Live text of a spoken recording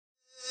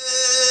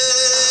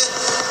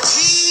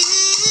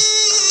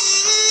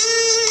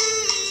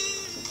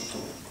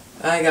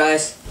Hi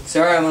guys,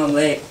 sorry I'm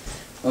late.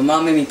 My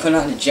mom made me put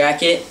on a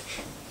jacket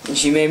and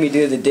she made me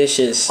do the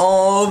dishes.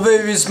 Oh,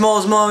 baby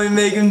Smalls, mommy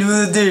make him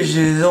do the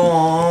dishes.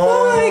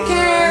 Oh, Nobody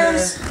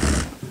cares.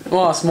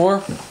 Want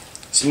s'more?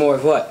 Some more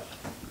of what?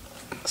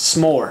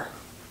 S'more.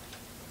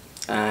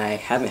 I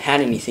haven't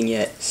had anything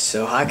yet,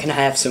 so how can I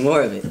have some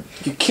more of it?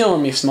 You're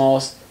killing me,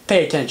 Smalls.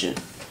 Pay attention.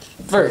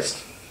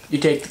 First, you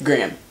take the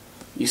graham.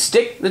 You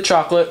stick the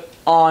chocolate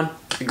on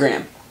the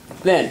graham.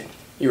 Then,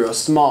 you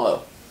roast the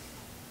mallow.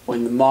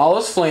 When the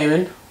mallow's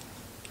flaming,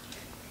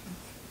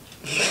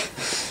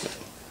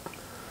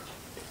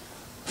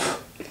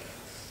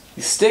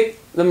 you stick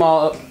the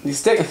mallow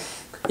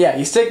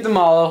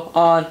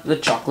on the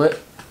chocolate.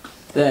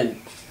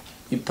 Then,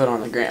 you put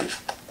on the graham.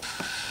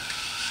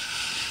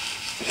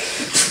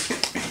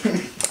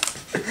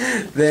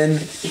 Then,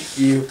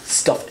 you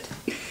stuff it.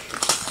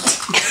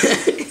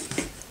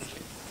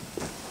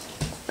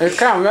 It's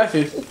kind of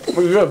messy,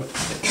 but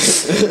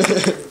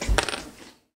good.